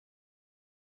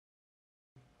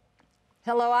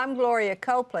Hello, I'm Gloria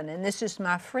Copeland, and this is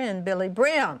my friend Billy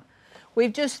Brim.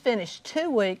 We've just finished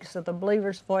 2 weeks of the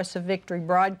Believer's Voice of Victory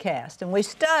broadcast, and we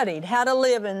studied how to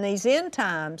live in these end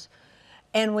times,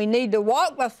 and we need to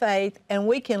walk by faith, and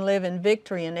we can live in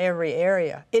victory in every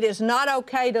area. It is not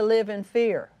okay to live in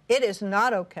fear. It is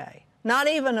not okay, not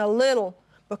even a little,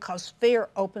 because fear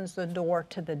opens the door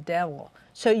to the devil.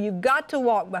 So you've got to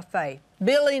walk by faith.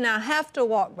 Billy and I have to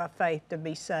walk by faith to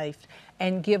be saved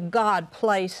and give God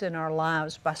place in our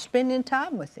lives by spending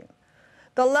time with Him.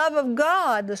 The love of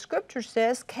God, the Scripture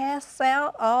says, casts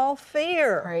out all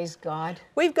fear. Praise God.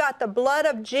 We've got the blood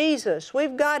of Jesus.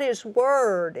 We've got His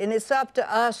Word, and it's up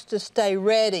to us to stay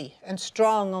ready and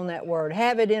strong on that Word.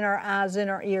 Have it in our eyes, in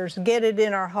our ears, get it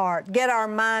in our heart, get our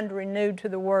mind renewed to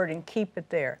the Word and keep it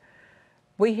there.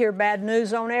 We hear bad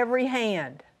news on every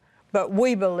hand, but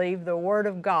we believe the Word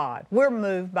of God. We're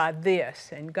moved by this,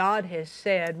 and God has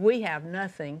said we have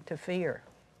nothing to fear.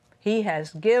 He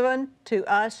has given to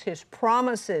us His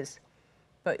promises,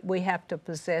 but we have to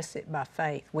possess it by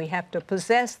faith. We have to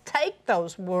take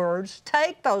those words,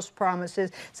 take those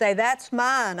promises, say, that's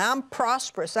mine, I'm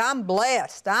prosperous, I'm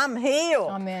blessed, I'm healed.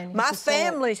 Amen. My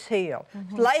family's healed.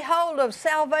 Lay hold of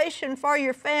salvation for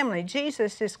your family.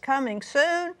 Jesus is coming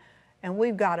soon. And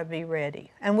we've got to be ready.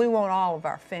 And we want all of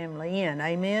our family in,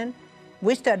 amen?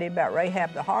 We studied about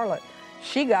Rahab the harlot.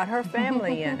 She got her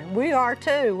family in, and we are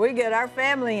too. We get our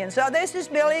family in. So this is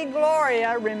Billy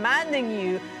Gloria reminding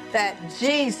you that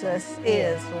Jesus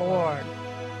is Lord.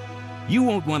 You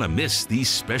won't want to miss these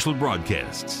special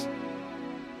broadcasts.